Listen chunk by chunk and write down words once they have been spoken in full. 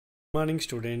Morning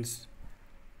students.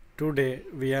 Today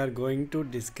we are going to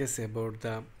discuss about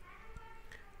the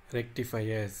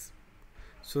rectifiers.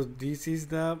 So this is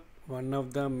the one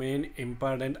of the main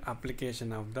important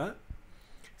application of the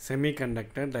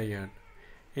semiconductor diode.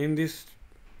 In this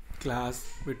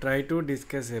class we try to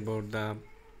discuss about the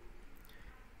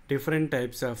different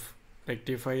types of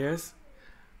rectifiers,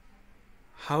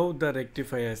 how the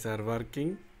rectifiers are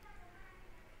working.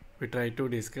 We try to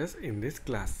discuss in this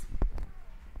class.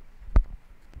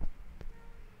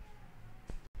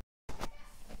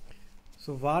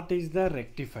 So what is the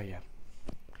rectifier?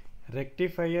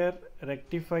 Rectifier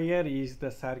is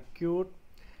the circuit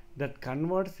that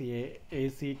converts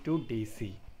AC to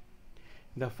DC.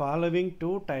 The following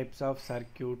two types of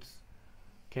circuits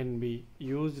can be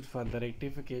used for the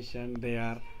rectification. They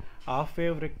are half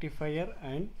wave rectifier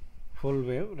and full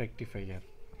wave rectifier.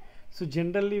 So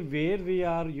generally where we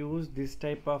are use this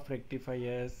type of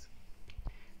rectifiers,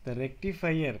 the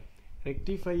rectifier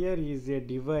is a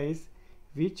device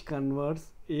which converts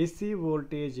AC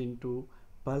voltage into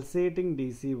pulsating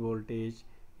DC voltage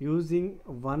using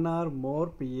one or more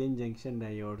PN junction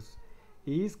diodes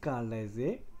is called as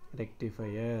a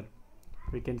rectifier.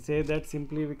 We can say that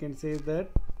simply a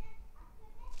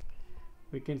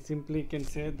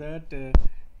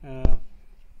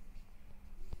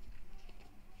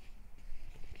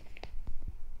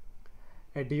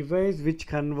device which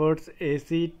converts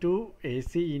AC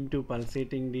into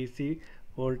pulsating DC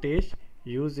voltage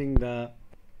using the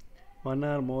one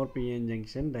or more PN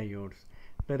junction diodes.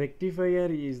 The rectifier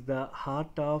is the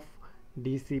heart of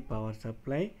DC power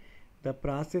supply. The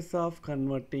process of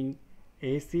converting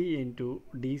AC into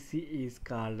DC is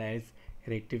called as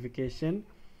rectification.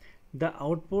 The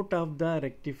output of the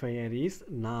rectifier is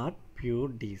not pure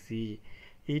DC.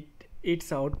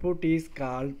 Its output is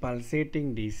called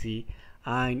pulsating DC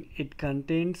and it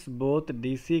contains both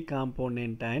DC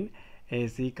component and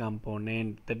AC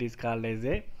component, that is called as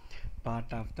a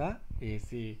part of the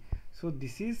AC. So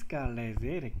this is called as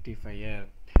a rectifier.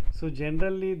 So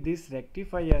generally these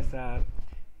rectifiers are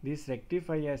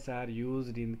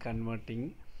used in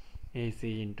converting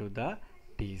AC into the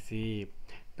DC.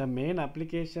 The main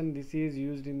application, this is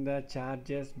used in the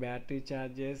chargers, battery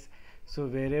chargers. So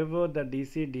wherever the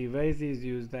DC device is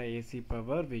used the AC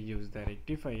power, we use the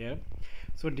rectifier.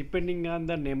 So depending on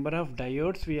the number of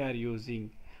diodes we are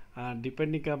using,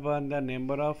 depending upon the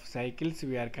number of cycles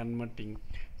we are converting,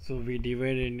 so we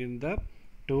divide it in the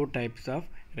two types of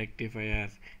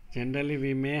rectifiers. Generally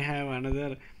we may have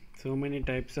another so many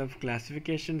types of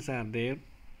classifications are there.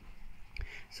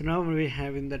 So now we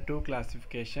have in the two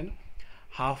classification,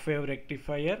 half wave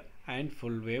rectifier and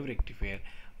full wave rectifier.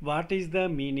 What is the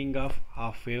meaning of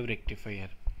half wave rectifier?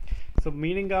 So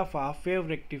meaning of half wave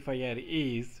rectifier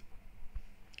is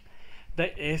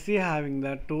the AC having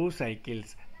the two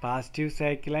cycles, positive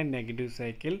cycle and negative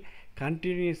cycle,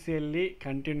 continuously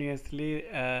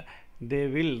they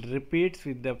will repeats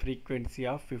with the frequency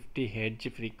of 50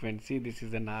 Hz frequency. This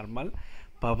is a normal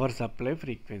power supply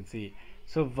frequency.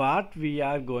 So what we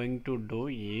are going to do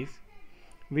is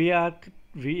we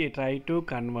try to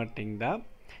converting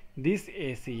this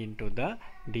AC into the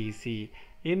DC.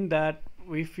 In that,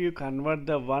 if you convert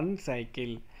the one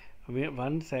cycle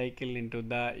into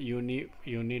the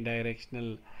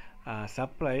unidirectional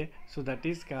supply, so that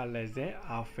is called as a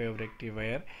half wave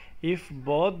rectifier. If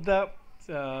both the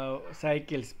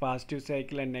cycles, positive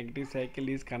cycle and negative cycle,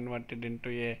 is converted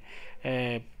into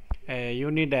a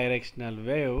unidirectional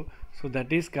wave, so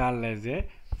that is called as a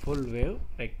full wave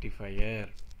rectifier.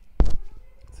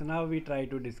 So now we try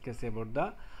to discuss about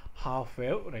the half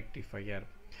wave rectifier.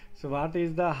 So what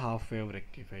is the half wave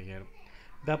rectifier?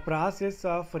 The process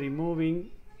of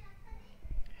removing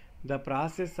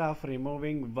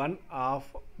one of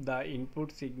the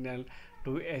input signal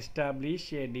to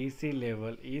establish a DC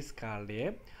level is called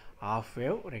a half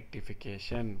wave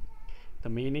rectification. The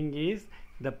meaning is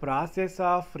the process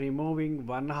of removing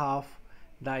one half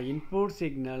the input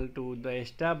signal to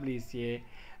establish a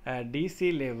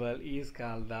DC level is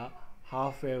called the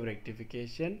half wave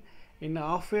rectification. In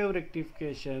half wave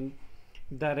rectification,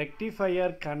 the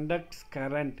rectifier conducts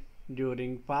current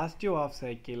during positive half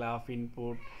cycle of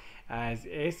input as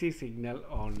AC signal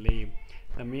only.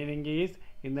 The meaning is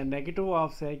in the negative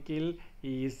half cycle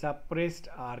is suppressed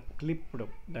or clipped.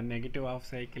 The negative half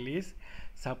cycle is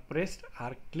suppressed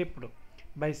or clipped.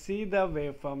 By see the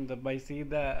waveform,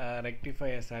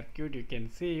 rectifier circuit, you can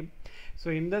see. So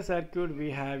in the circuit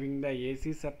we having the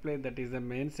AC supply, that is the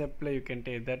main supply. You can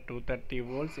take that 230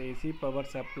 volts AC power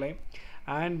supply,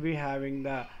 and we having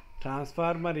the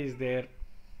transformer is there.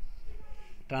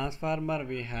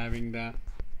 We having the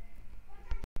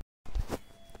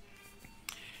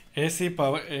AC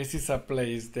power, AC supply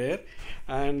is there,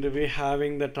 and we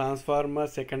having the transformer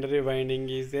secondary winding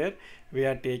is there. We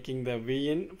are taking the V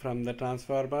in from the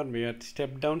transformer. We are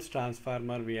step down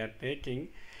transformer we are taking.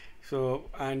 So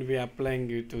and we are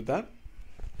applying it to the,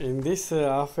 in this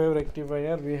half wave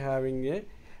rectifier we having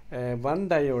a one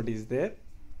diode is there.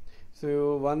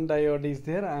 So one diode is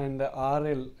there, and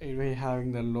RL we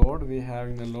having the load. We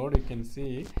having the load. You can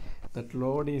see that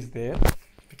load is there.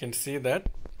 You can see that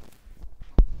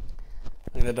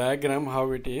in the diagram how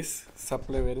it is.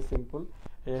 Supply very simple,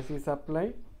 AC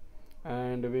supply,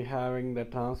 and we having the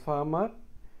transformer,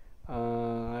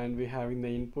 and we having the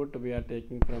input we are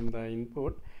taking from the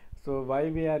input. So why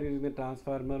we are using the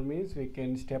transformer means we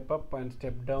can step up and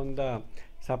step down the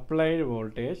supplied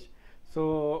voltage.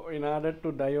 So in order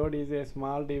to, diode is a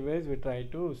small device, we try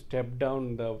to step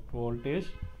down the voltage.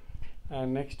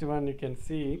 And next one you can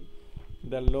see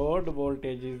the load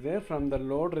voltage is there. From the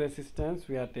load resistance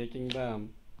we are taking the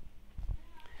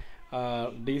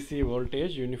DC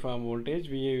voltage, uniform voltage.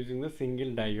 We are using the single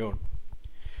diode.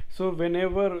 So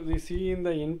whenever we see in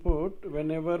the input,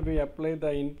 whenever we apply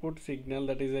the input signal,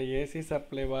 that is a AC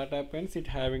supply, what happens, it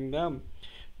having the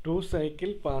two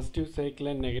cycle, positive cycle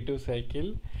and negative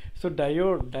cycle. So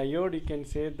diode you can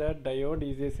say that diode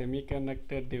is a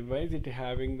semiconductor device. It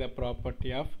having the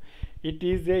property of, it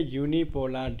is a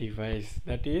unipolar device.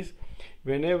 That is,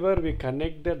 whenever we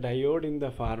connect the diode in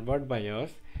the forward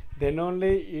bias, then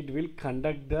only it will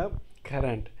conduct the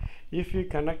current. If we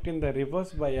connect in the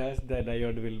reverse bias, the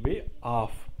diode will be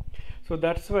off. So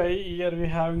that's why here we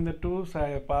having the two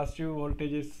positive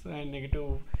voltages and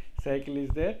negative cycle is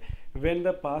there. When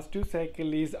the positive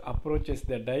cycle is approaches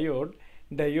the diode,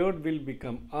 diode will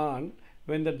become on.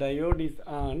 When the diode is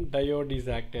on, diode is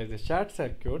act as a short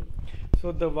circuit.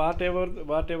 So the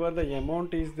whatever the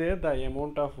amount is there, the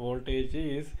amount of voltage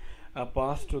is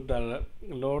passed to the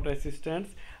load resistance,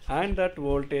 and that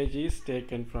voltage is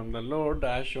taken from the load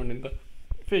as shown in the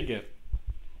figure.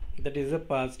 That is a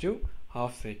positive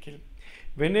half cycle.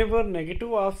 Whenever negative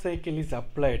half cycle is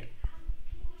applied,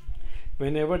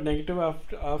 whenever negative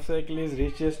half cycle is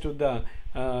reaches to the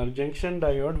junction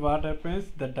diode, what happens,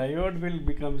 the diode will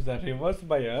becomes the reverse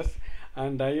bias,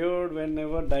 and diode,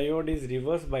 whenever diode is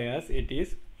reverse bias, it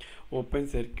is open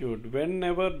circuit.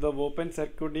 Whenever the open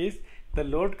circuit is, the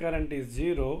load current is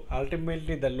 0,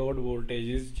 ultimately the load voltage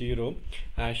is 0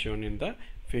 as shown in the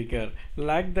figure.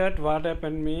 Like that, what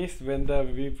happen means, when the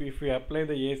if we apply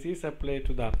the AC supply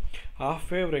to the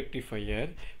half wave rectifier,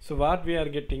 so what we are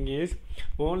getting is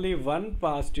only one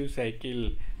positive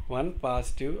cycle, one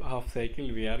positive half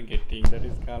cycle we are getting. That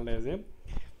is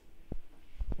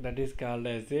called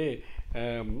as a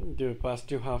the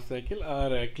positive half cycle,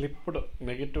 or a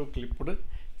negative clipped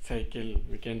cycle,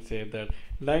 we can say that.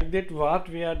 Like that, what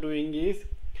we are doing is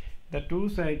the two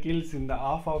cycles in the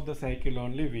half of the cycle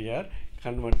only we are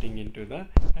converting into the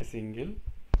a single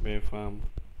waveform.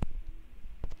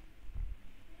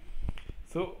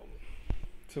 So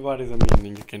what is the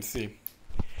meaning? You can see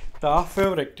the half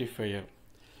wave rectifier.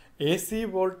 AC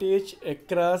voltage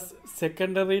across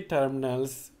secondary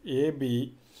terminals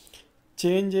AB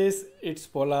changes its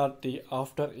polarity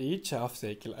after each half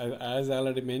cycle. As I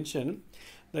already mentioned,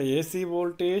 the AC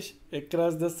voltage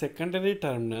across the secondary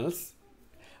terminals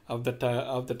of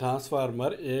the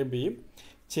transformer AB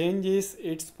changes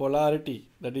its polarity,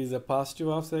 that is a positive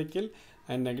half cycle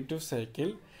and negative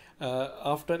cycle,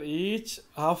 after each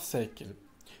half cycle.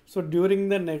 So during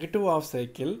the negative half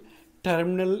cycle,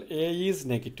 terminal A is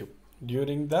negative.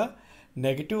 During the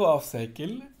negative half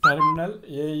cycle, terminal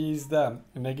A is the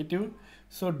negative.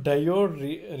 So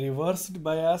diode reversed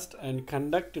biased and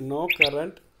conduct no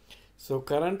current. So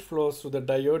current flows to the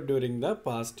diode during the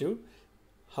positive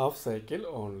half cycle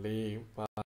only.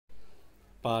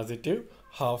 Positive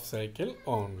half cycle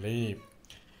only.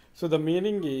 So the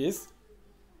meaning is,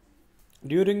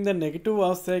 during the negative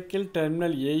half cycle,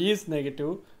 terminal A is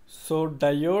negative, so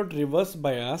diode reverse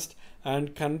biased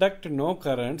and conduct no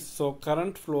current, so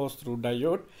current flows through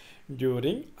diode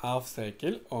during half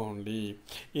cycle only.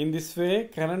 In this way,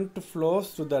 current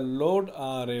flows to the load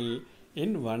RL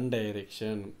in one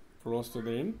direction.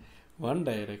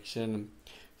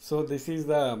 So this is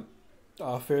the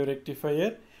half wave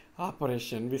rectifier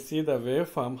operation. We see the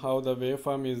waveform, how the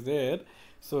waveform is there.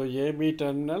 So AB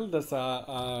terminal,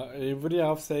 every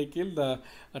half cycle the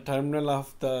terminal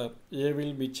of the A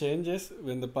will be changes.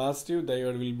 When the positive,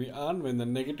 diode will be on. When the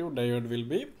negative, diode will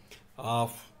be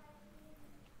off.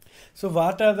 So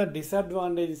what are the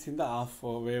disadvantages in the half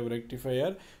wave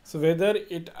rectifier? So whether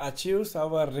it achieves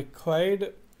our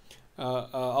required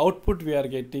output we are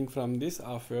getting from this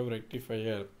half wave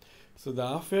rectifier. So the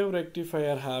half wave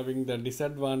rectifier having the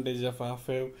disadvantage of half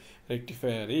wave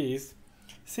rectifier is,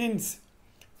 since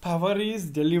power is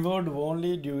delivered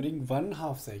only during one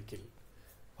half cycle.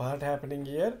 What happening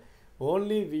here?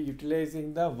 Only we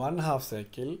utilizing the one half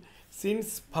cycle.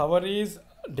 Since power is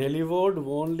delivered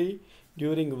only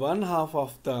during one half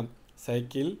of the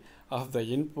cycle of the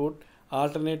input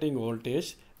alternating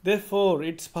voltage, therefore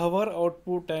its power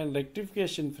output and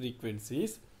rectification frequency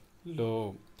is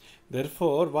low.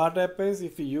 Therefore, what happens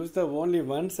if we use the only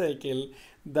one cycle,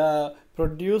 the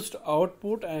produced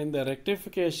output and the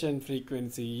rectification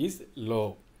frequency is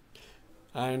low.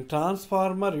 And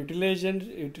transformer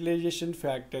utilization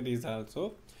factor is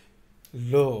also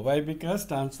low. Why? Because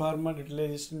transformer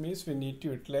utilization means we need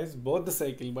to utilize both the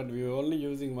cycle, but we are only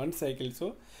using one cycle,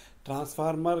 so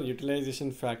transformer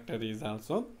utilization factor is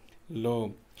also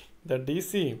low. The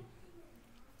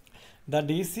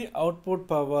DC output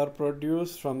power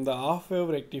produced from the half wave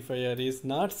rectifier is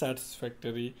not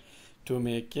satisfactory to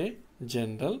make a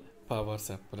general power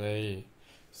supply.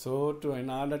 So in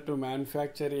order to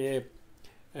manufacture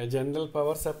a general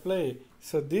power supply,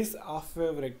 so this half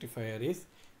wave rectifier is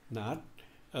not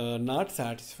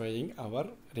satisfying our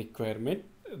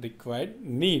required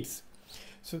needs.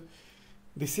 So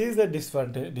this is the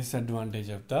disadvantage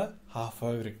of the half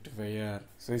wave rectifier.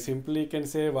 So simply you can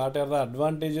say what are the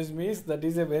advantages means, that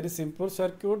is a very simple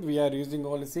circuit, we are using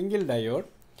only single diode.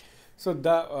 So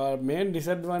the main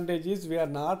disadvantage is we are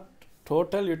not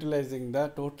utilizing the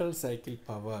total cycle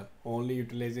power, only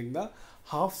utilizing the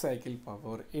half cycle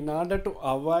power. In order to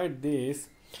avoid this,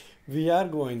 we are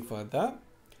going for the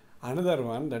another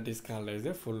one that is called as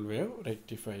a full wave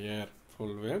rectifier.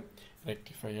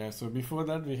 So before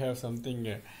that we have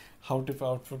something how to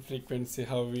output frequency,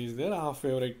 how is there half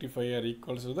wave rectifier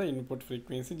equals to the input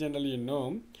frequency. Generally you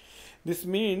know, this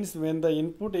means when the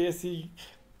input AC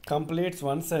completes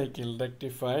one cycle,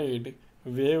 rectified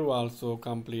wave also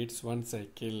completes one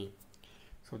cycle.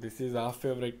 So this is half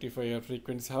wave rectifier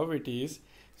frequency, how it is.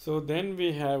 So then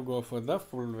we have go for the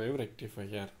full wave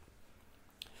rectifier.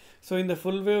 So in the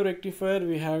full wave rectifier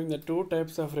we have the two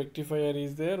types of rectifier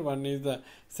is there. One is the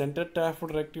center tapped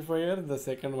rectifier, the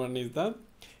second one is the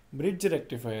bridge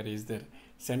rectifier is there.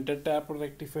 Center tapped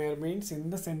rectifier means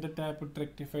in the center tapped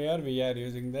rectifier we are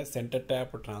using the center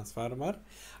tapped transformer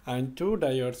and two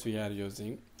diodes we are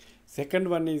using. Second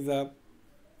one is the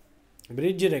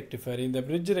bridge rectifier. In the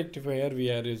bridge rectifier we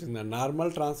are using the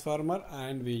normal transformer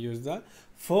and we use the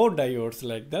 4 diodes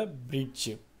like the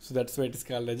bridge. So that's why it is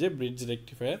called as a bridge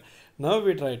rectifier. Now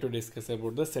we try to discuss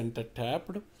about the center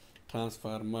tapped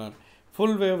transformer.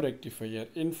 Full wave rectifier.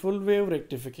 In full wave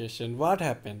rectification what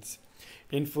happens?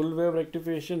 In full wave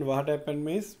rectification what happens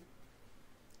means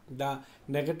the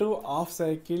negative half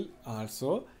cycle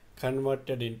also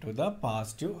converted into the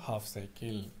positive half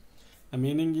cycle. The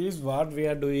meaning is what we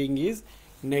are doing is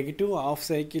negative half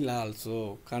cycle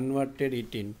also converted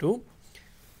it into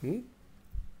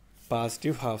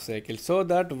positive half cycle. So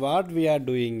that what we are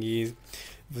doing is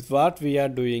we are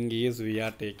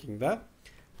taking the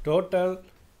total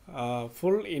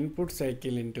full input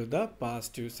cycle into the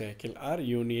positive cycle or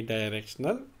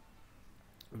unidirectional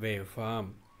waveform.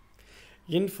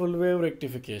 In full wave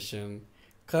rectification,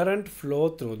 current flow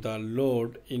through the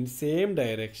load in same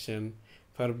direction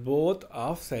for both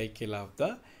half cycle of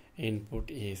the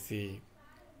input AC.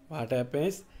 What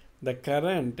happens? The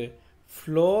current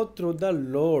flow through the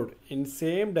load in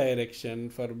same direction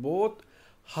for both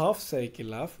half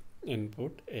cycle of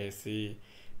input AC.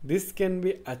 This can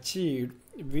be achieved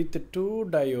with two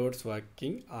diodes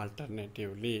working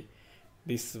alternatively.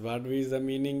 This what is the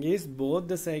meaning is both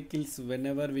the cycles,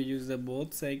 whenever we use the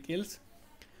both cycle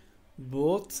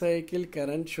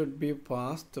current should be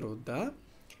passed through the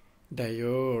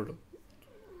diode.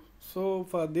 So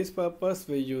for this purpose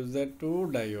we use the two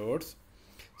diodes.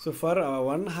 So for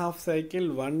one half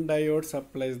cycle one diode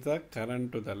supplies the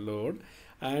current to the load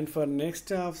and for next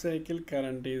half cycle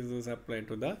current is supplied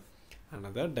to the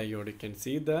another diode. You can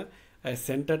see the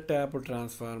center tap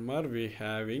transformer we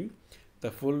having the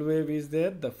full wave is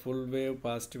there, the full wave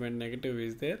positive and negative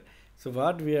is there. So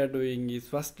what we are doing is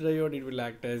first diode it will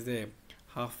act as a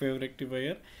half wave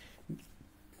rectifier.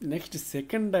 Next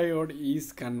second diode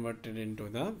is converted into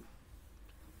the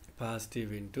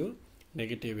positive into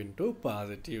negative into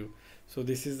positive. So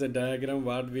this is the diagram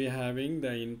what we having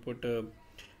the input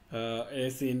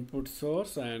AC input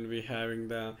source and we having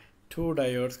the two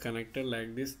diodes connected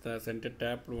like this. The center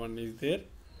tapped one is there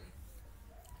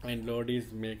and load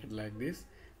is made like this.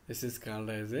 This is called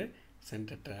as a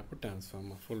center tapped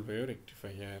transformer, full wave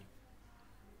rectifier.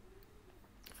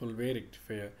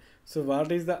 So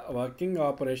what is the working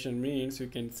operation means? You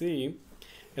can see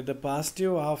At the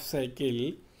positive half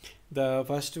cycle, the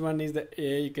first one is the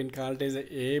A, you can call it as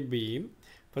a AB.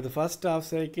 For the first half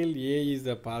cycle, A is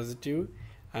the positive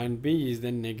and B is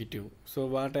the negative. So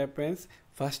what happens?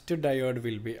 First diode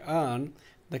will be on,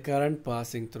 the current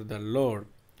passing through the load.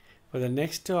 For the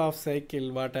next half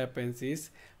cycle, what happens is,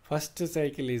 first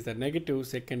cycle is the negative,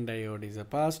 second diode is a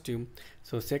positive.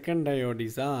 So second diode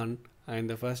is on and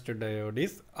the first diode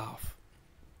is off.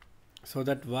 So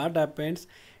that what happens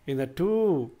in the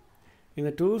two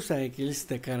cycles,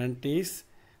 the current is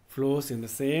flows in the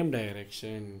same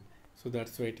direction. So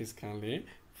that's why it is called a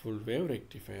full wave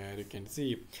rectifier. You can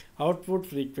see output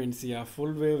frequency of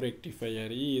full wave rectifier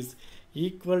is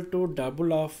equal to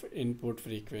double of input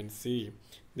frequency.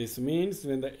 This means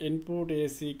when the input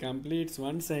AC completes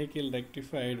one cycle,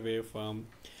 rectified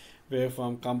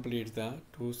waveform completes the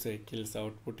two cycles.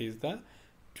 Output is the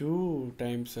 2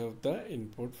 times of the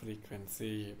input frequency.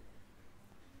 You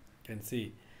can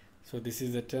see. So this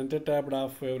is the center tapped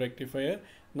off wave rectifier.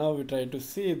 Now we try to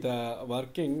see the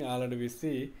working. Already we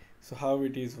see. So how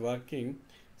it is working.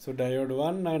 So diode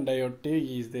 1 and diode 2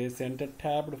 is the center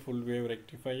tapped full wave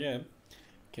rectifier.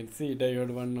 You can see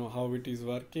diode 1 how it is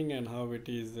working and how it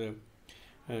is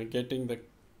getting the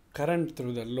current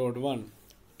through the load 1. You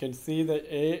can see the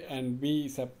A and B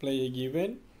supply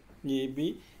given,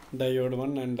 AB, diode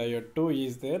 1 and diode 2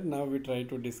 is there. Now we try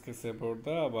to discuss about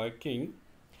the working.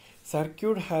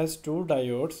 Circuit has two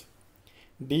diodes,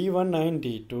 D1 and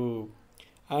D2,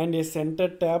 and a center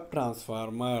tap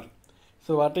transformer.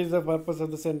 So what is the purpose of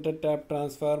the center tap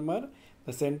transformer?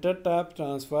 The center tap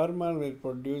transformer will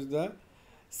produce the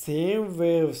same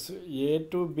waves. A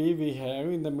to B we have,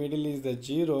 in the middle is the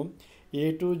 0,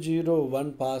 A to 0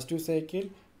 one positive cycle,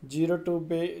 0 to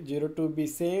B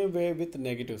same wave with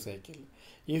negative cycle.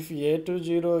 If A to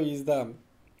 0 is the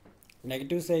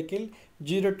negative cycle,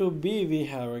 0 to B we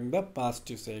having the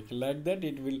positive cycle. Like that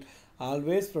it will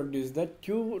always produce the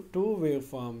two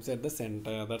waveforms at the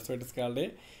center. That's what it's called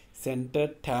a center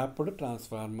tapped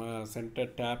transformer, center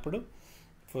tapped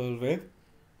full wave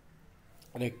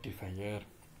rectifier.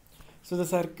 So the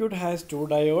circuit has two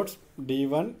diodes,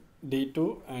 D1,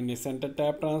 D2 and a center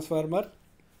tap transformer.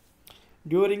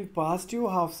 During positive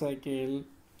half cycle,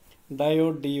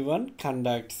 diode D1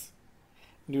 conducts.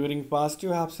 During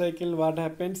positive half cycle, what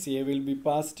happens? A will be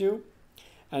positive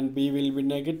and B will be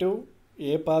negative.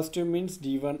 A positive means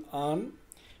D1 on,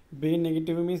 B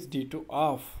negative means D2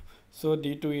 off. So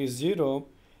D2 is 0.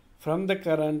 From the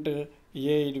current A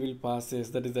it will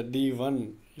passes, that is the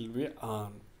D1 will be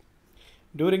on.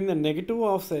 During the negative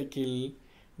half cycle,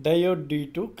 diode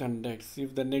D2 conducts.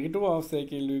 If the negative half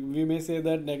cycle, we may say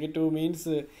that negative means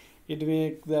it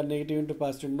makes the negative into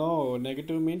positive. No,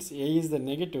 negative means A is the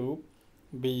negative,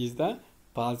 B is the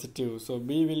positive. So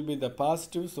B will be the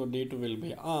positive, so D2 will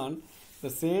be on. The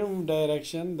same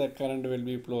direction the current will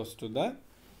be close to the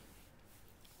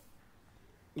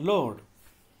load.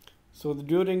 So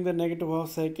during the negative half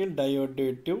cycle, diode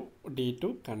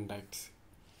D2 conducts.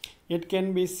 It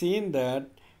can be seen that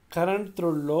current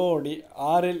through load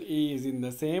RL is in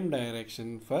the same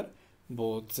direction for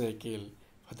both cycle.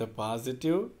 For the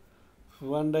positive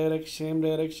one direction, same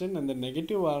direction, and the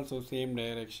negative also same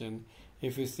direction.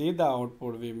 If you see the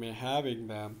output, we may having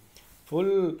the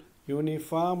full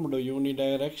uniformed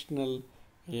unidirectional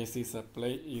AC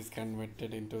supply is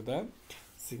converted into the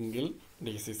single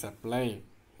DC supply.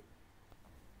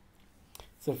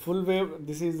 So full wave,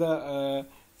 this is the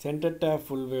center tap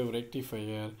full wave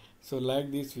rectifier. So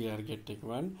like this we are getting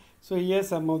one. So here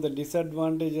some of the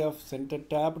disadvantage of center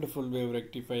tapped full wave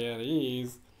rectifier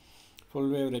is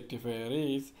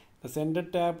the center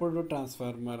tapped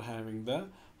transformer having the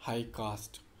high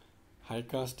cost. High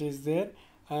cost is there,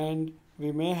 and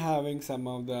we may having some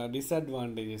of the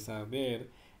disadvantages are there.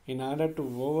 In order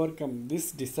to overcome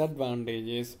these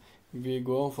disadvantages, we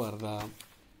go for the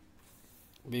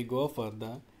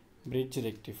bridge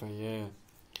rectifier.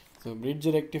 So bridge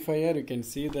rectifier, you can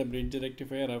see the bridge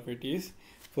rectifier of it is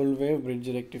full wave bridge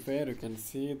rectifier. You can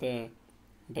see the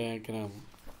diagram.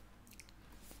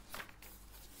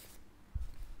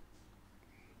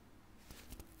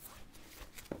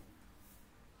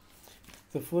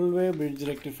 The full wave bridge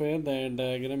rectifier, the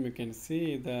diagram, you can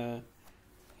see the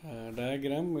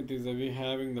diagram. It is we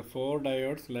having the 4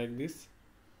 diodes like this.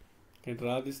 You can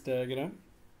draw this diagram.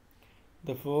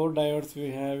 The 4 diodes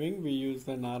we having, we use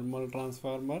the normal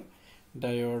transformer,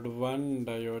 diode 1,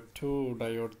 diode 2,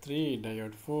 diode 3,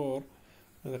 diode 4.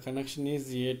 The connection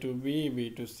is A to B, B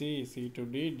to C, C to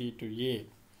D, D to A,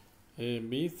 A,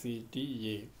 B, C,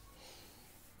 D,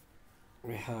 A.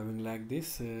 We having like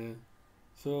this.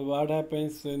 So what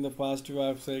happens in the positive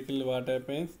half cycle? What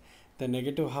happens? the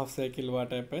negative half cycle,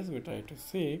 what happens? We try to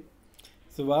see.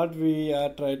 So what we are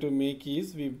try to make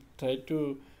is, we try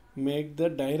to make the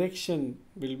direction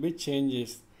will be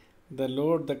changes. The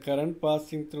load, the current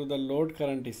passing through the load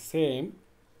current is same.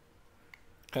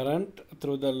 Current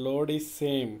through the load is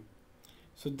same.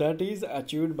 So that is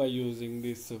achieved by using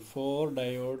these 4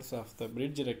 diodes of the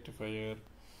bridge rectifier.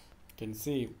 You can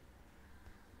see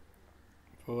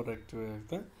 4 rectifiers of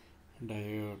the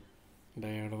diode.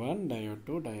 Diode 1, diode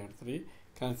 2, diode 3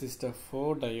 consist of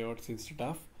 4 diodes instead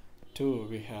of 2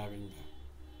 we having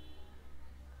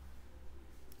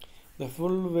the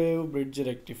full wave bridge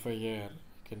rectifier.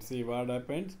 You can see what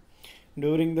happens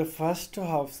during the first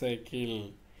half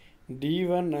cycle.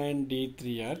 D1 and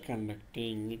D3 are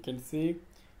conducting. You can see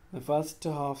the first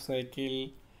half cycle.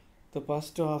 The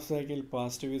first half cycle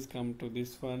positive is come to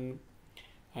this one,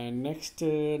 and next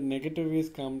negative is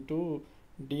come to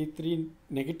D3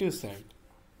 negative side.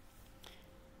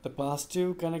 The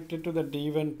positive connected to the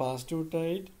D1 positive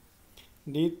side,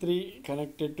 D3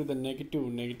 connected to the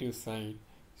negative side.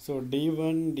 So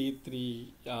D1, D3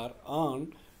 are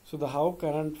on. So the how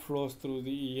current flows through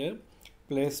the ear,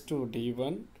 place to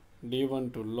D1,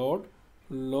 D1 to load,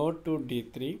 load to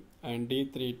D3, and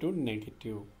D3 to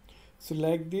negative. So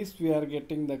like this we are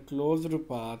getting the closed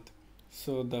path.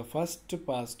 So the first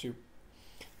positive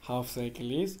half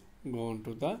cycle is going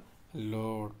to the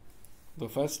load. The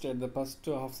first at the first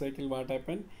half cycle what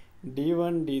happened?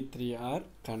 D1, D3 are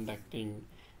conducting.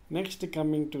 Next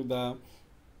coming to the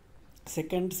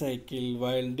second cycle,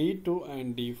 while D2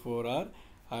 and D4 are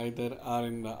either are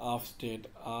in the off state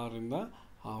or in the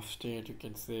off state, you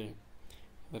can say.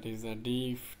 That is a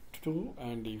D2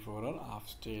 and D4 are off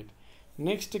state.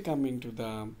 Next coming to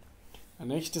the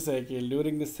next cycle,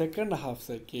 during the second half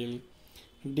cycle,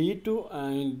 D2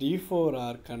 and D4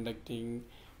 are conducting,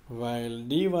 while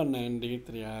D1 and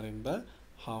D3 are in the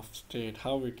half state.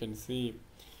 How we can see?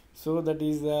 So that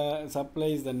is the supply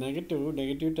is the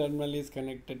negative terminal is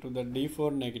connected to the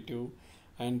D4 negative,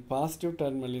 and positive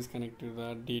terminal is connected to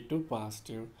the D2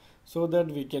 positive, so that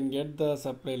we can get the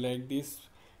supply like this: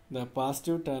 the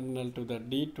positive terminal to the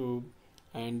D2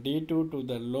 and D2 to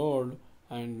the load,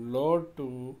 and load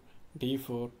to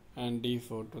D4 and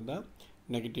D4 to the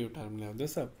negative terminal of the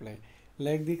supply.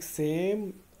 Like the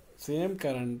same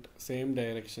current, same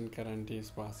direction current is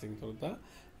passing through the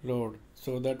load.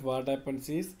 So that what happens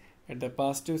is, at the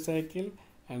positive cycle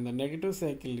and the negative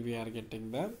cycle we are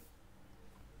getting the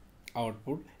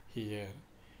output here.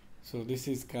 So this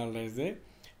is called as a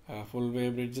full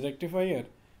wave bridge rectifier.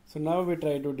 So now we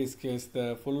try to discuss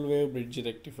the full wave bridge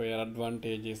rectifier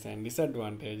advantages and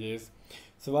disadvantages.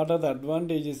 So what are the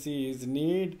advantages is,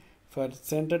 need for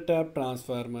center tap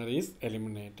transformer is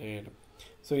eliminated.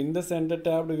 So in the center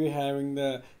tap we having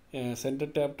the center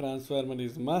tap transformer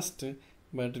is must,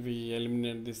 but we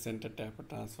eliminate this center tap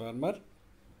transformer.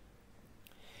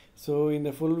 So in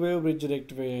the full wave bridge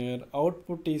rectifier,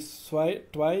 output is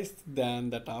twice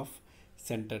than that of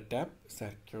center tap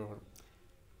circuit.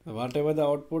 Whatever the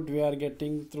output we are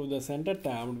getting through the center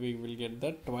tap, we will get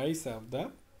the twice of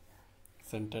the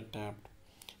center tap.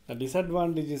 The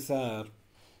disadvantages are,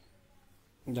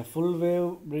 the full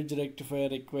wave bridge rectifier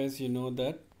requires, you know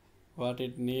that what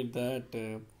it need,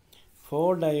 that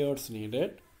 4 diodes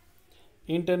needed.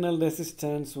 Internal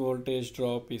resistance voltage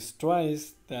drop is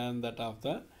twice than that of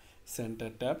the center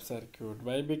tap circuit.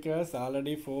 Why? Because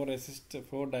already 4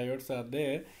 diodes are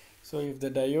there. So if the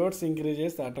diodes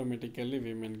increases, automatically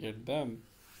we may get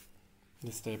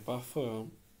this type of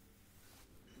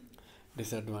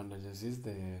disadvantages is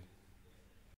there.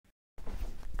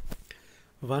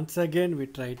 Once again we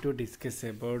try to discuss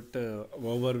about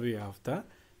overview of the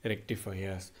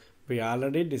rectifiers. We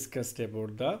already discussed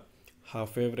about the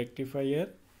half wave rectifier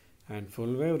and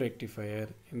full wave rectifier.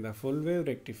 In the full wave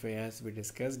rectifiers we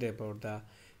discussed about the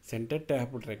center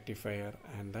tapped rectifier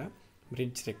and the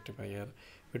bridge rectifier.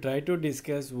 We try to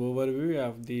discuss overview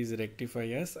of these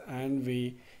rectifiers, and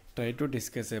we try to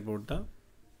discuss about the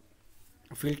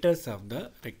filters of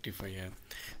the rectifier.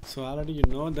 So already you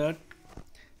know that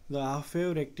the half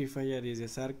wave rectifier is a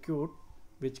circuit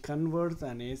which converts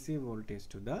an AC voltage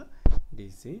to the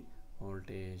DC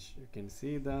voltage. You can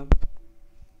see the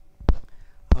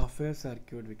half wave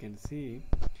circuit, we can see.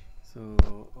 So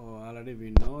already we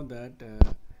know that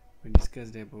we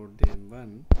discussed about them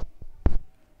one.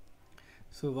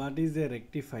 So what is a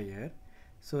rectifier?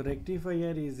 So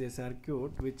rectifier is a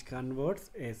circuit which converts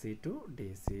AC to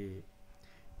DC.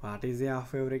 What is a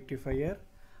half wave rectifier?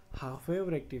 Half wave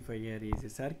rectifier is a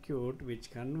circuit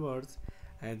which converts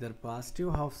either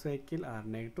positive half cycle or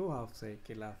negative half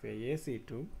cycle of a AC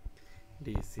to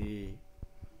DC.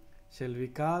 Shall we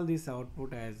call this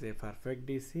output as a perfect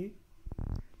DC?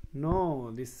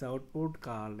 No, this output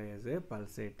called as a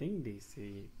pulsating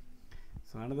DC.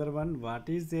 So another one, what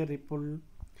is a ripple?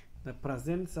 The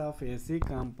presence of AC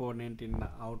component in the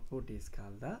output is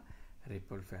called the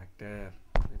ripple factor.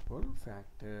 Ripple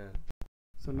factor.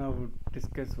 So now we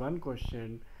discuss one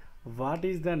question. What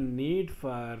is the need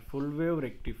for full wave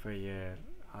rectifier?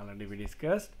 Already we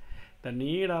discussed. The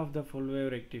need of the full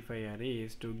wave rectifier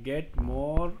is to get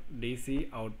more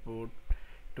DC output,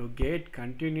 to get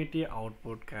continuity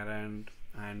output current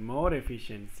and more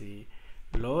efficiency,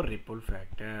 low ripple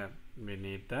factor. We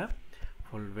need the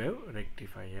full wave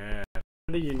rectifier.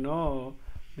 You know,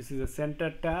 this is a center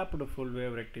tapped full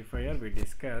wave rectifier. We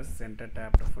discussed center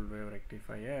tapped full wave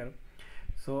rectifier.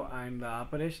 So and the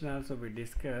operation also we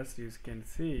discussed. You can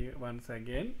see once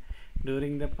again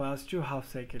during the positive half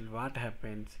cycle what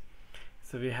happens.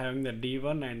 So we having the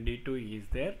D1 and D2 is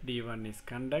there. D1 is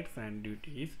conducts and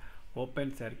D2 is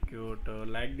open circuit.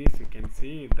 Like this you can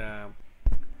see the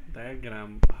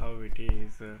diagram how it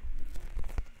is.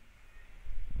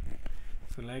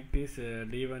 So like this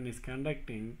D1 is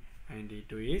conducting and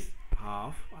D2 is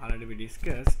off. Already we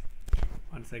discussed.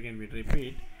 Once again we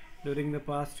repeat. During the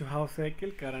positive half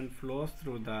cycle current flows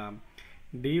through the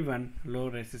D1 low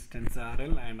resistance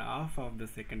RL and off of the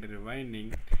secondary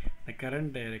winding. The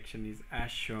current direction is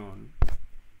as shown.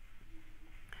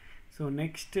 So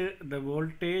next the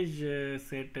voltage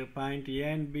set point A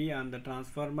and B on the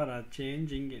transformer are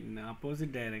changing in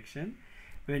opposite direction.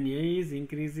 When A is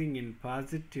increasing in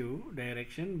positive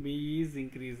direction, B is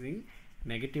increasing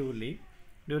negatively.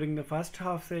 During the first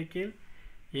half cycle,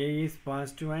 A is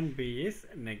positive and B is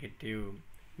negative.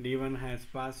 D1 has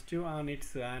positive on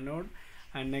its anode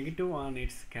and negative on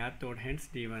its cathode, hence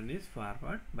D1 is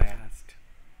forward biased.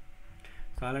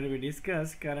 So already we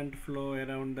discussed current flow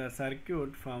around the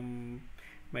circuit from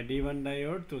by D1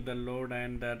 diode to the load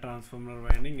and the transformer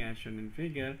winding as shown in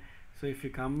figure. So if you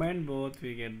combine both,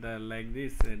 we get the like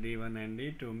this D1 and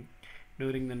D2.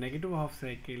 During the negative half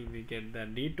cycle, we get the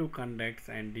D2 conducts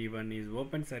and D1 is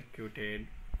open circuited.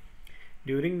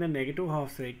 During the negative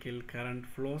half cycle, current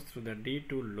flows through the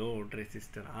D2 load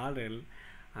resistor RL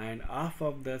and off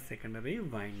of the secondary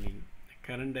winding. The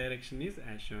current direction is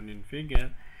as shown in figure.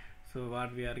 So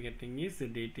what we are getting is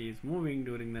DT is moving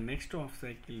during the next half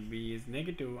cycle, B is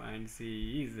negative and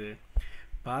C is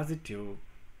positive.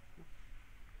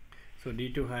 So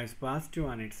D2 has positive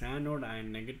on its anode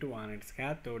and negative on its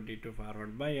cathode. D2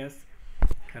 forward bias,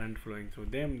 current flowing through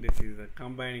them. This is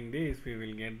combining this, we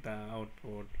will get the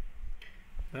output.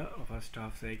 The first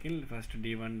half cycle, first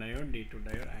D1 diode, D2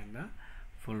 diode and the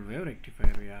full wave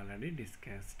rectifier we already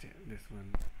discussed this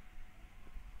one.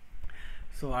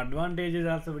 So advantages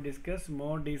also we discussed: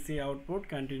 more DC output,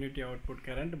 continuity output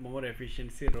current, more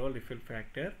efficiency, low ripple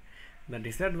factor. The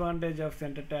disadvantage of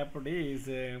center tapped is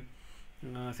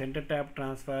center tap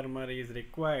transformer is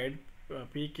required.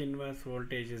 Peak inverse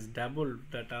voltage is double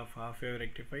that of half wave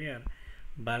rectifier,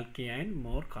 bulky and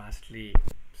more costly.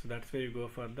 So that's why you go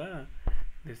for the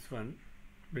this one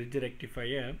bridge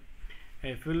rectifier.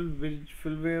 A full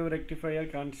wave rectifier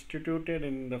constituted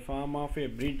in the form of a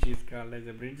bridge is called as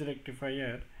a bridge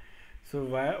rectifier. So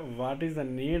what is the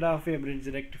need of a bridge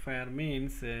rectifier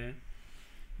means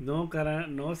no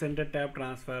current, no center tap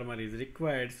transformer is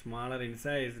required, smaller in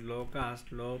size, low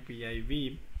cost, low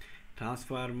PIV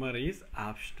transformer is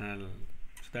optional.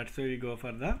 So that's why we go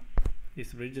for the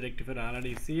this bridge rectifier.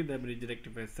 Already see the bridge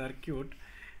rectifier circuit.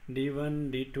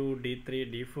 D1, D2,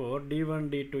 D3, D4. D1,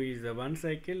 D2 is the one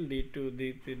cycle, D2,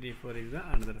 D3, D4 is the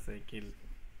another cycle.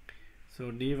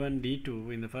 So D1,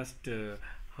 D2 in the first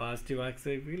positive arc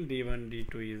cycle, D1,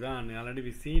 D2 is on. Already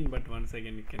we seen, but once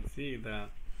again you can see the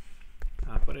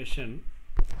operation.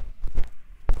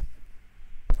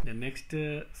 The next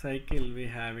cycle we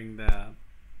having the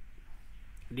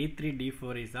D3,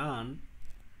 D4 is on.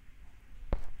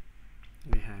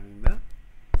 We having the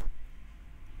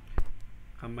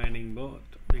combining both,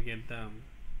 we get the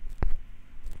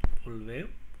full wave.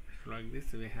 Like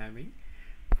this we having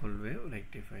full wave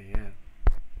rectifier.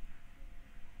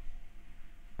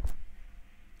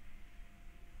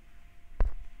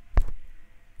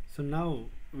 So now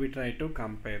we try to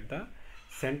compare the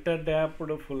center tapped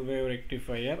full wave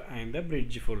rectifier and the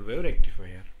bridge full wave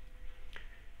rectifier.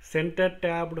 Center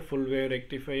tapped full wave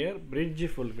rectifier, bridge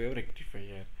full wave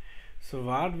rectifier. So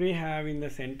what we have in the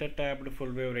center tapped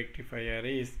full wave rectifier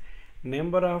is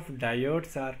number of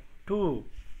diodes are 2,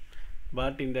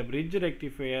 but in the bridge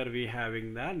rectifier we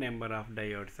having the number of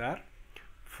diodes are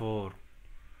 4.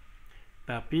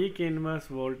 The peak inverse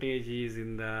voltage is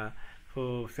in the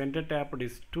center tapped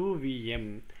is 2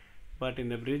 Vm. but in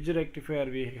the bridge rectifier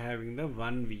we are having the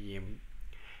 1 Vm.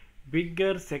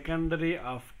 Bigger secondary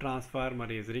of transformer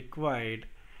is required.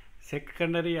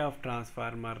 Secondary of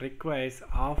transformer requires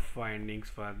half windings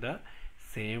for the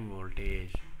same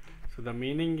voltage. So the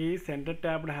meaning is center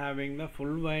tapped having the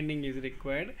full winding is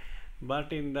required,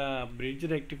 but in the bridge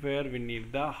rectifier we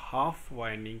need the half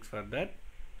windings for that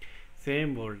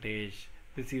same voltage.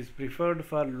 This is preferred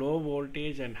for low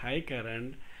voltage and high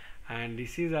current, and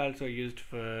this is also used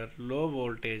for low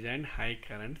voltage and high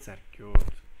current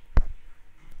circuits.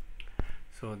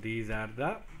 So these are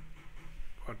the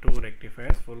two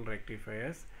rectifiers, full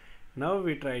rectifiers. Now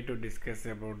we try to discuss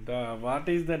about the what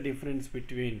is the difference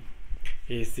between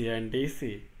AC and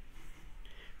DC.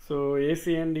 So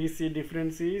AC and DC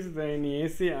difference is that in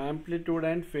AC amplitude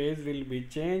and phase will be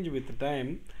changed with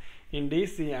time. In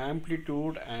DC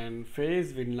amplitude and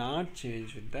phase will not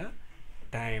change with the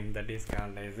time. That is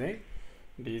called as a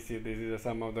DC. This is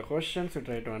some of the questions to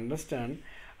try to understand.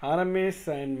 RMS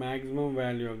and maximum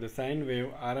value of the sine wave.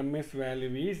 RMS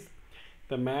value is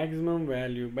the maximum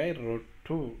value by root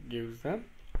 2 gives the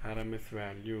RMS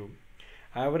value.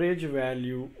 Average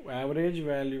value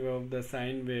of the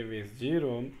sine wave is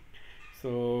 0.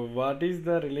 So what is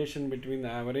the relation between the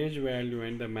average value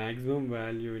and the maximum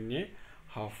value in a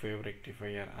half wave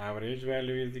rectifier? Average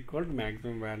value is equal to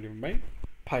maximum value by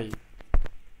pi.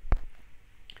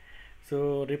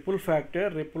 So ripple factor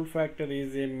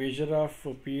is a measure of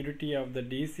purity of the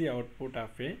DC output of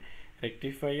a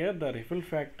rectifier. The ripple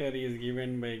factor is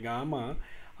given by gamma,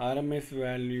 RMS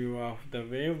value of the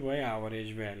wave by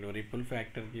average value. Ripple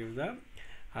factor gives the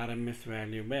RMS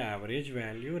value by average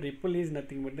value. Ripple is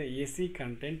nothing but the AC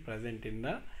content present in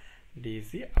the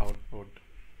DC output.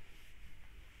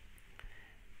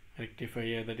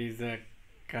 Rectifier, that is a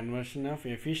conversion of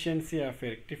efficiency of a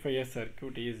rectifier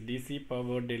circuit is DC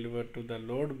power delivered to the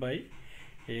load by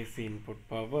AC input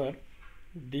power.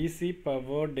 DC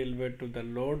power delivered to the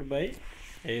load by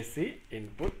AC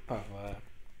input power.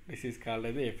 This is called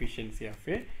as the efficiency of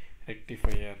a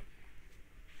rectifier.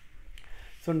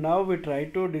 So now we try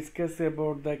to discuss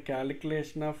about the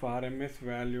calculation of RMS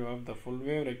value of the full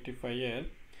wave rectifier.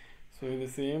 So in the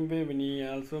same way, when you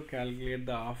also calculate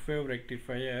the half wave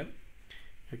rectifier,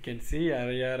 you can see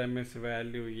IRMS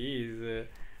value is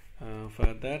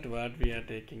for that what we are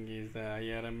taking is the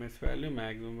IRMS value,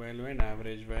 maximum value and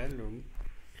average value.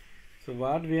 So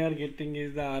what we are getting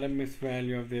is the RMS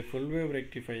value of the full wave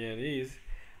rectifier is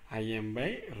Im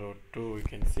by root 2. You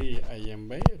can see Im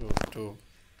by root 2.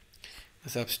 The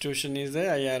substitution is the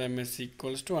IRMS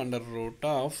equals to under root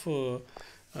of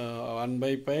 1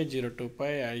 by pi 0 to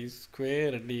pi I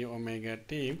square d omega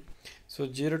t.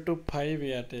 So 0 to pi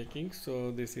we are taking.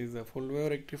 So this is the full wave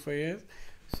rectifier.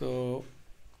 So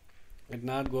it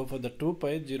not go for the 2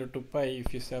 pi 0 to pi.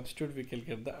 If you substitute, we can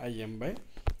get the Im by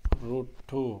root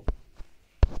 2.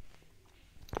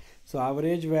 So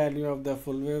average value of the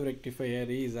full wave rectifier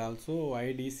is also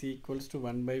IDC equals to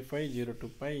 1 by pi 0 to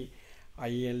pi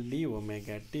ILD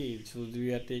omega t. So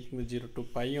we are taking the 0 to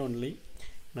pi only,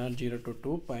 not 0 to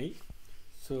 2 pi.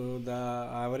 So the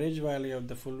average value of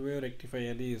the full wave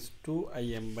rectifier is 2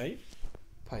 Im by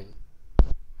pi.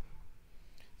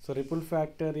 So ripple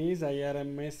factor is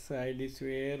IRMS ID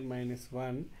square minus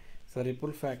 1. So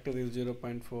ripple factor is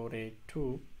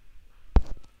 0.482.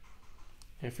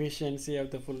 Efficiency of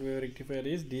the full wave rectifier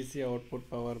is DC output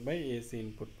power by AC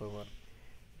input power.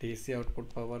 DC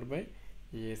output power by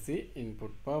AC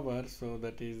input power. So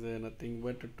that is nothing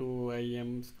but 2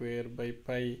 Im square by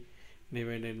pi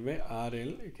divided by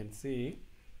RL. You can see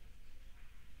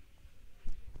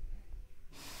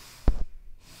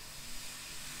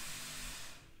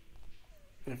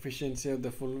efficiency of the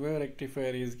full wave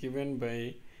rectifier is given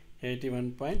by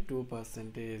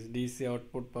 81.2%. DC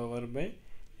output power by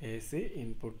AC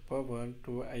input power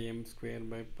 2 Im square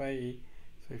by pi.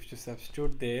 So if you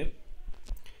substitute there,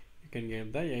 you can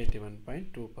get the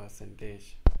 81.2%.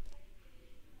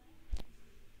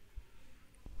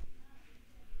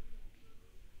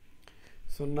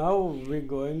 So now we're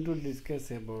going to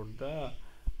discuss about the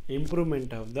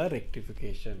improvement of the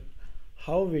rectification.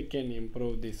 How we can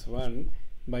improve this one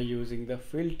by using the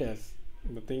filters.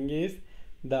 The thing is,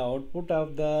 the output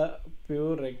of the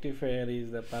pure rectifier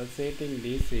is the pulsating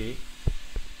DC.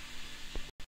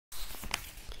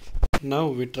 Now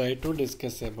we try to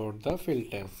discuss about the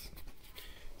filters.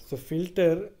 So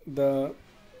filter, the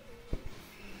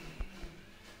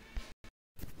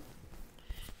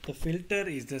filter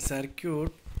is the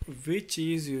circuit which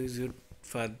is used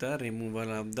for the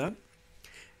removal of the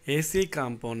AC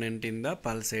component in the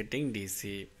pulsating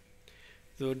DC.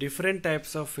 So different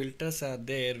types of filters are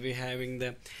there. We having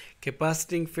the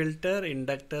capaciting filter,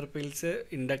 inductor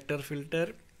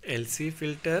filter, LC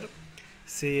filter,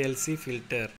 CLC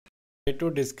filter. Try to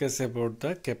discuss about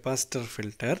the capacitor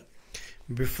filter.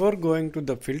 Before going to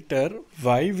the filter,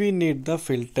 why we need the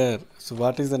filter? So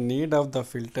what is the need of the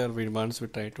filter? We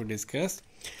try to discuss.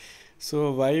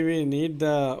 So why we need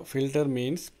the filter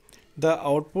means the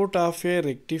output of a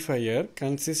rectifier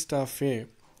consists of a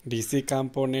DC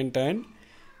component and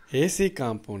AC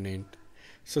component.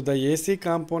 So the AC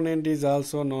component is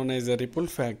also known as a ripple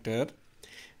factor.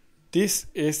 This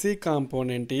AC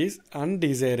component is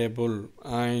undesirable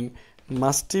and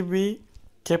must be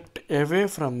kept away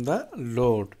from the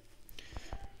load.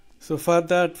 So for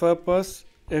that purpose,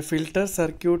 a filter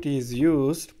circuit is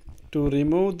used to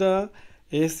remove the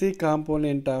AC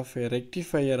component of a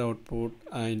rectifier output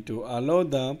and to allow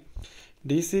the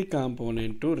DC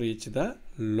component to reach the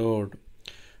load.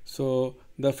 So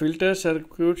the filter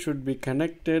circuit should be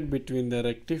connected between the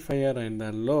rectifier and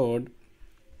the load.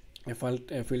 A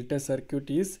filter circuit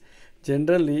is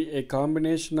generally a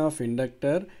combination of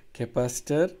inductor,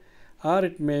 capacitor, or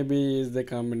it may be is the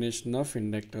combination of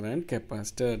inductor and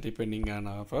capacitor depending on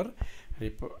our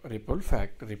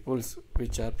ripples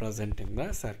which are present in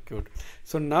the circuit.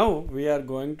 So now we are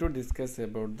going to discuss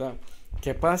about the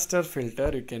capacitor filter.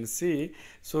 You can see,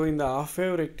 so in the half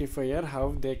wave rectifier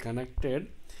how they connected.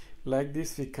 Like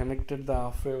this we connected the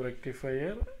half wave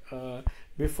rectifier.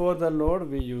 Before the load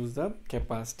we use the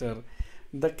capacitor.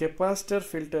 The capacitor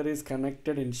filter is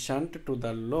connected in shunt to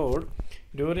the load.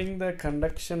 During the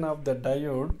conduction of the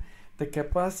diode, the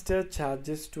capacitor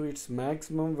charges to its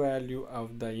maximum value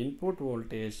of the input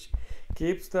voltage,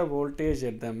 keeps the voltage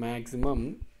at the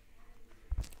maximum.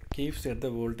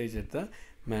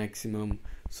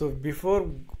 So before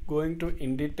going to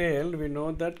in detail, we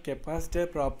know that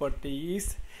capacitor property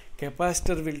is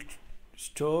capacitor will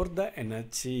store the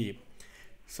energy.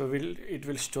 So it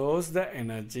will stores the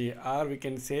energy, or we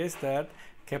can say that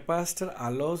capacitor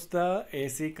allows the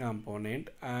AC component,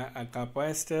 a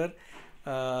capacitor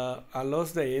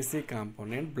allows the AC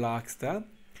component, blocks the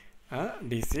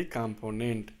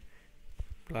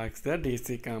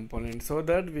DC component, so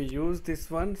that we use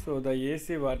this one. So the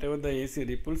AC, whatever the AC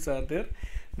ripples are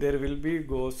there will be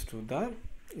goes to the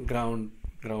ground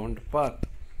path.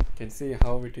 You can see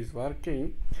how it is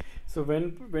working. So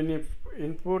when if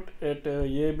input at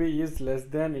AB is less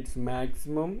than its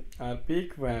maximum or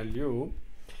peak value,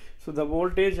 so the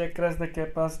voltage across the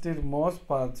capacitor is most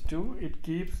positive. It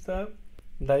keeps the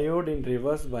diode in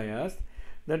reverse bias.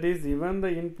 That is, even the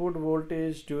input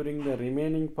voltage during the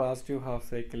remaining positive half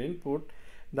cycle input,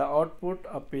 the output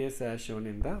appears as shown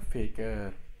in the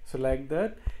figure. So like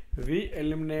that we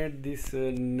eliminate this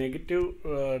negative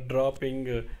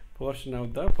dropping portion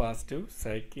of the positive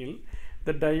cycle.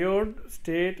 The diode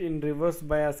state in reverse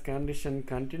bias condition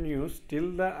continues till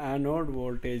the anode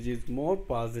voltage is more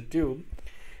positive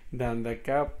than the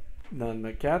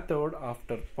cathode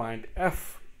after point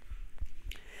F.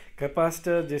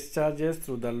 Capacitor discharges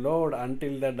through the load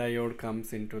until the diode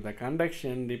comes into the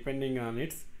conduction depending on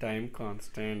its time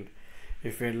constant.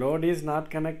 If a load is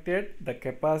not connected, the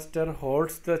capacitor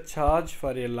holds the charge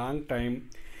for a long time.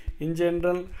 In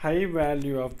general, high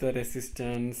value of the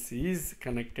resistance is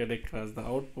connected across the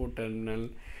output terminal,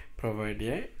 provide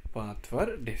a path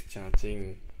for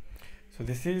discharging. So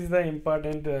this is the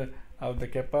important of the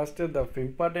capacitor. The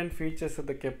important features of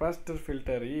the capacitor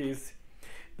filter is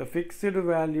the fixed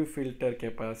value filter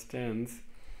capacitance.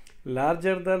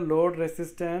 Larger the load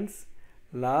resistance,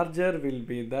 larger will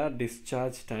be the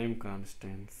discharge time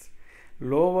constants.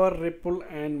 Lower ripple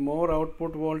and more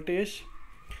output voltage.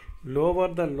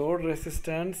 Lower the load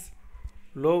resistance,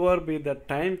 lower be the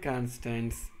time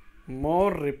constants,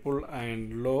 more ripple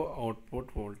and low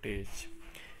output voltage.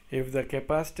 If the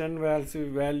capacitance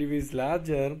value is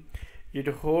larger, it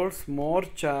holds more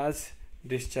charge,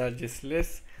 discharges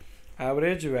less,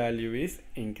 average value is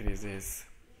increases.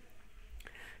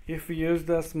 If we use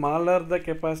the smaller the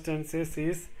capacitances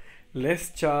is,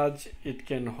 less charge it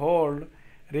can hold,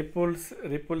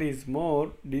 ripple is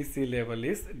more, DC level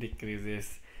is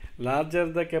decreases.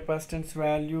 Larger the capacitance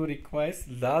value requires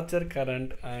larger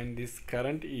current, and this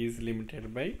current is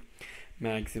limited by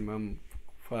maximum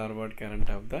forward current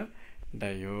of the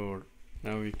diode.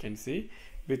 Now we can see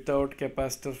without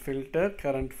capacitor filter,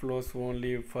 current flows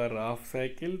only for half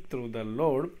cycle through the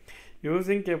load.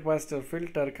 Using capacitor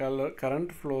filter,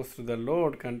 current flows through the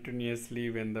load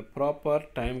continuously when the proper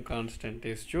time constant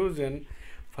is chosen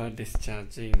for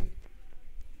discharging.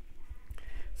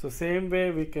 So same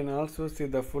way we can also see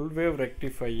the full wave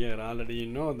rectifier. Already you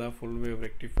know the full wave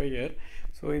rectifier.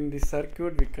 So in this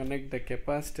circuit we connect the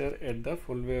capacitor at the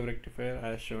full wave rectifier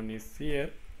as shown is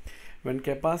here. When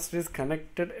capacitor is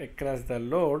connected across the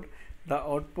load, the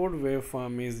output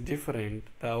waveform is different.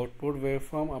 The output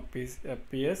waveform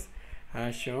appears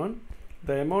as shown.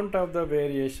 The amount of the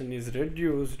variation is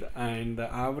reduced and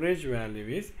the average value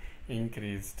is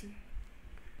increased.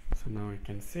 So now we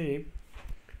can see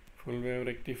full wave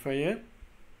rectifier.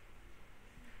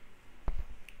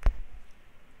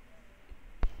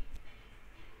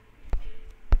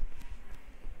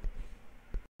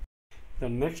 The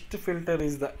next filter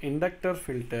is the inductor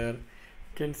filter.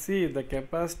 You can see the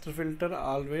capacitor filter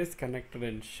always connected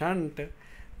in shunt,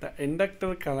 the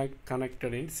inductor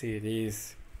connected in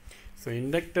series. So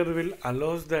inductor will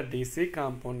allows the DC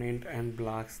component and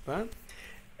blocks the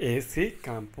AC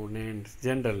components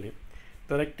generally.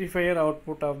 The rectifier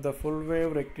output of the full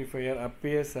wave rectifier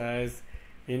appears as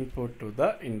input to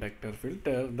the inductor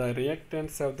filter. The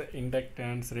reactance of the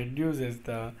inductance reduces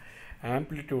the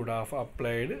amplitude of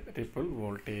applied ripple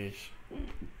voltage. You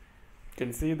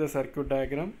can see the circuit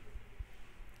diagram,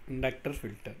 inductor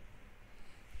filter.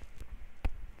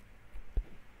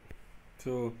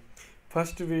 So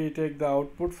first we take the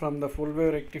output from the full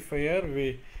wave rectifier.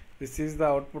 This is the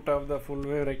output of the full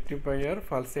wave rectifier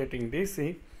pulsating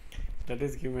DC. That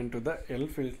is given to the L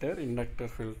filter, inductor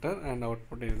filter, and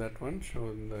output is that one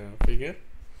shown in the figure.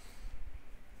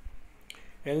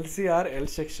 LC or L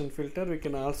section filter. We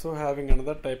can also having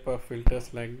another type of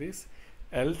filters like this,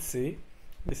 LC.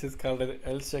 This is called as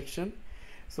L section.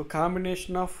 So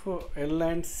combination of L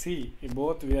and C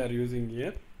both we are using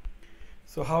here.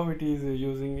 So how it is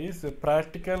using is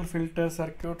practical filter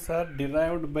circuits are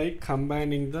derived by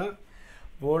combining the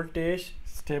voltage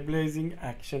stabilizing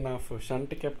action of shunt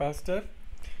capacitor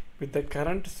with the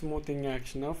current smoothing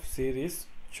action of series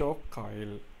choke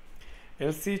coil.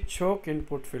 LC choke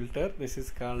input filter, this is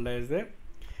called as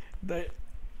the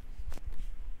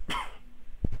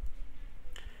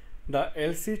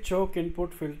LC choke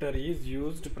input filter is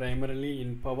used primarily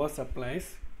in power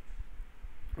supplies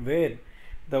where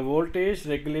the voltage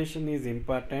regulation is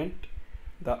important,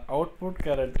 the output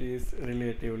current is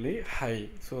relatively high.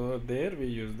 So there we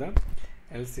use the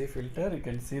LC filter. You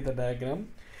can see the diagram.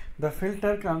 The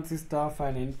filter consists of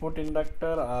an input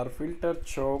inductor or filter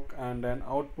choke and an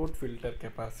output filter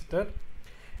capacitor.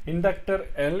 Inductor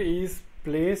L is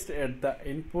placed at the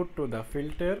input to the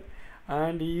filter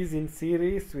and is in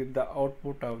series with the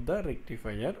output of the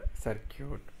rectifier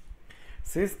circuit.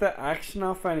 Since the action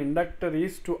of an inductor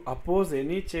is to oppose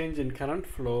any change in current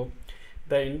flow,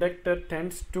 the inductor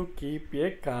tends to keep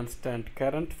a constant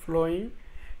current flowing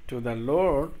to the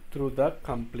load through the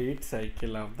complete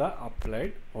cycle of the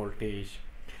applied voltage.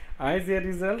 As a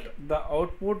result, the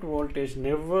output voltage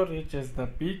never reaches the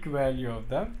peak value of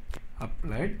the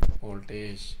applied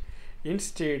voltage.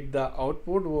 Instead, the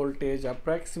output voltage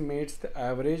approximates the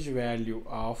average value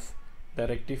of the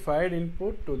rectified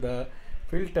input to the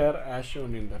filter as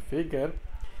shown in the figure.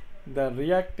 The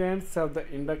reactance of the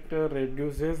inductor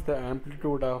reduces the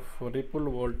amplitude of ripple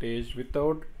voltage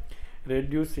without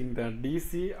reducing the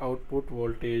DC output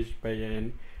voltage by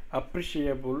an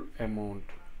appreciable amount.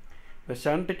 The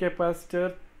shunt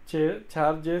capacitor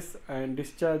charges and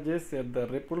discharges at the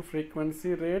ripple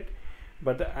frequency rate,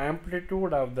 but the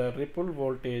amplitude of the ripple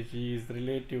voltage is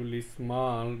relatively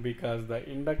small because the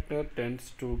inductor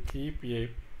tends to keep a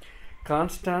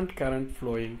constant current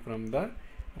flowing from the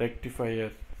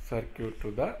rectifier circuit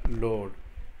to the load.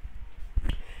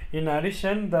 In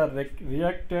addition, the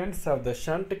reactance of the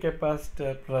shunt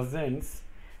capacitor presents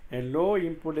a low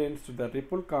impedance to the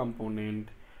ripple component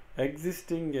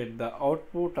existing at the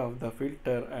output of the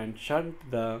filter and shunt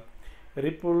the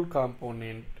ripple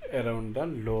component around the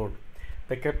load.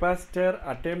 The capacitor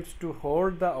attempts to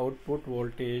hold the output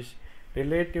voltage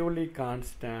relatively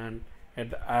constant at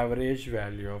the average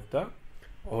value of the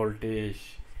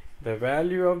voltage. The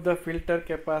value of the filter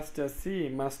capacitor C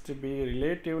must be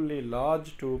relatively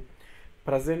large to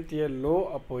present a low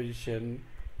opposition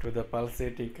to the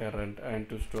pulsating current and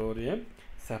to store a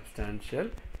substantial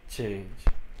change.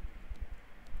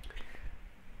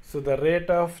 So the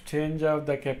rate of change of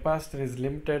the capacitor is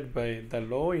limited by the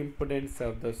low impedance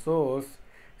of the source,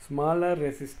 smaller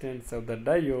resistance of the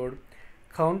diode,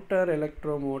 counter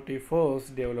electromotive force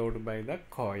developed by the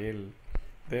coil.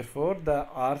 Therefore, the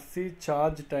RC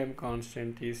charge time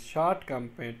constant is short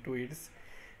compared to its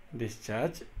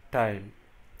discharge time.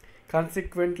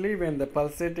 Consequently, when the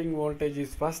pulsating voltage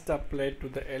is first applied to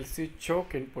the LC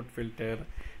choke input filter,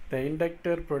 the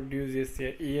inductor produces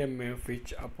a EMF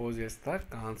which opposes the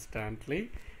constantly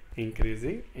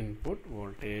increasing input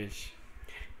voltage.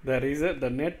 The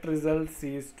net result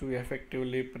is to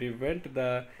effectively prevent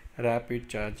the rapid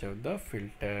charge of the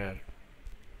filter.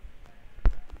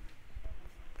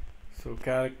 So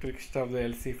characteristics of the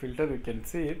LC filter, we can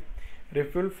see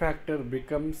ripple factor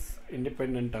becomes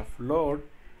independent of load,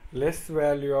 less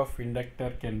value of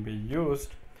inductor can be used,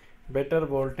 better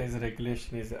voltage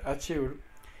regulation is achieved,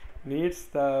 needs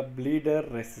the bleeder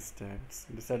resistance.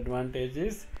 Disadvantage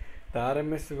is the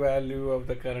RMS value of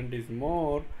the current is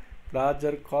more,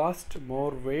 larger cost,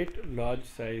 more weight, large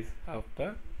size of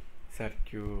the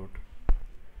circuit.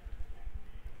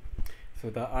 So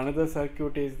the another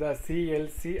circuit is the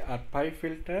CLC or pi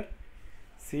filter.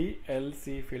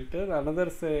 CLC filter, another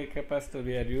capacitor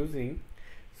we are using.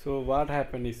 So what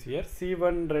happened is here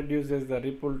C1 reduces the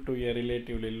ripple to a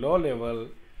relatively low level,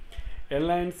 L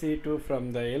and C2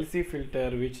 from the LC filter,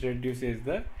 which reduces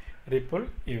the ripple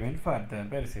even further.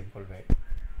 Very simple way.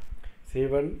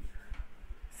 C1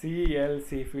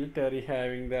 CLC filter is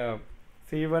having the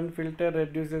C1 filter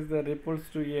reduces the ripples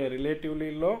to a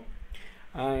relatively low,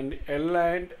 and L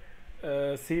and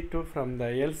C2 from the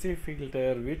LC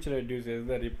filter, which reduces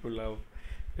the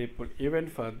ripple even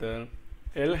further.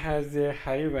 L has a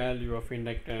high value of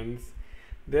inductance,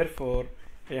 therefore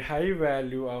a high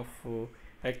value of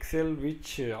XL,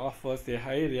 which offers a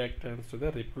high reactance to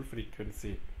the ripple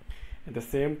frequency. At the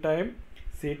same time,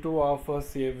 C2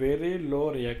 offers a very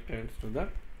low reactance to the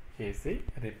AC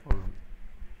ripple.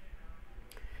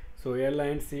 So L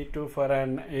and C2 for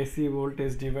an AC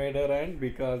voltage divider, and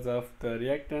because of the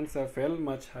reactance of L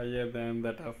much higher than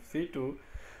that of C2,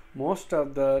 most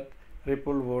of the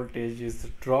ripple voltage is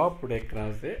dropped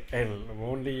across the L.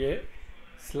 Only a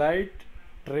slight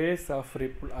trace of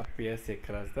ripple appears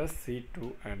across the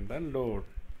C2 and the load.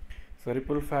 So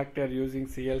ripple factor using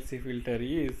CLC filter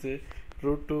is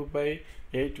root 2 by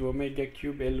 8 omega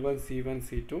cube L1 C1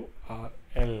 C2 or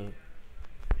L.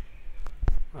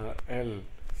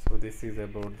 So this is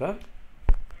about the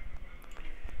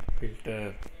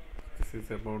filter. This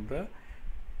is about the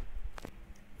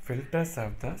filters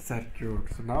of the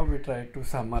circuit. So now we try to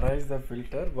summarize the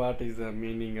filter. What is the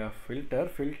meaning of filter?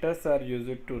 Filters are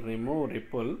used to remove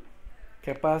ripple.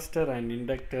 Capacitor and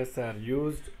inductors are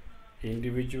used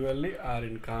individually or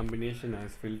in combination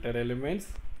as filter elements.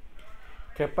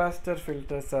 Capacitor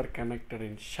filters are connected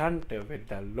in shunt with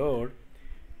the load.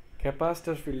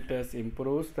 Capacitor filters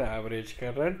improves the average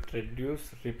current,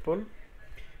 reduce ripple.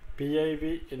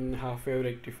 PIV in half-wave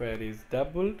rectifier is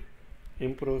doubled,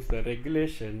 improves the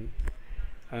regulation.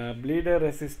 Bleeder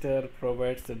resistor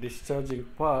provides the discharging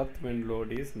path when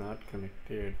load is not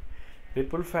connected.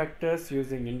 Ripple factors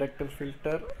using inductor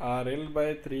filter are L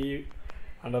by 3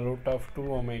 under root of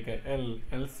 2 omega L.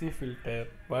 LC filter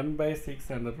 1 by 6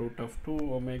 under root of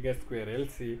 2 omega square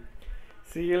LC.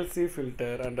 CLC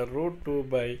filter under root 2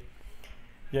 by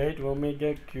 8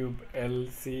 omega cube L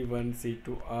C1 C2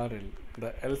 RL.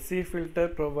 The LC filter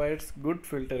provides good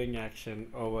filtering action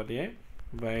over a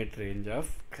wide range of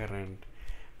current.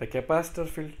 The capacitor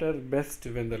filter best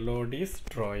when the load is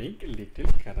drawing little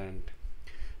current.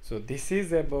 So this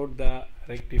is about the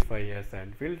rectifiers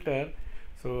and filter.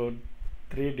 So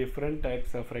three different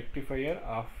types of rectifier: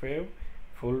 half wave,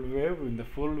 full wave. In the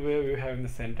full wave we have the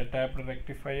center tapped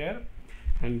rectifier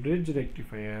and bridge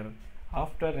rectifier.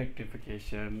 After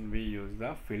rectification we use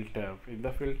the filter. In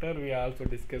the filter we also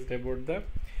discussed about the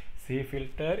C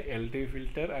filter, LT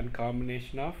filter, and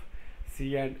combination of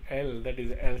C and L, that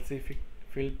is LC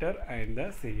filter and the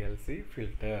CLC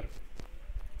filter.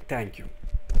 Thank you.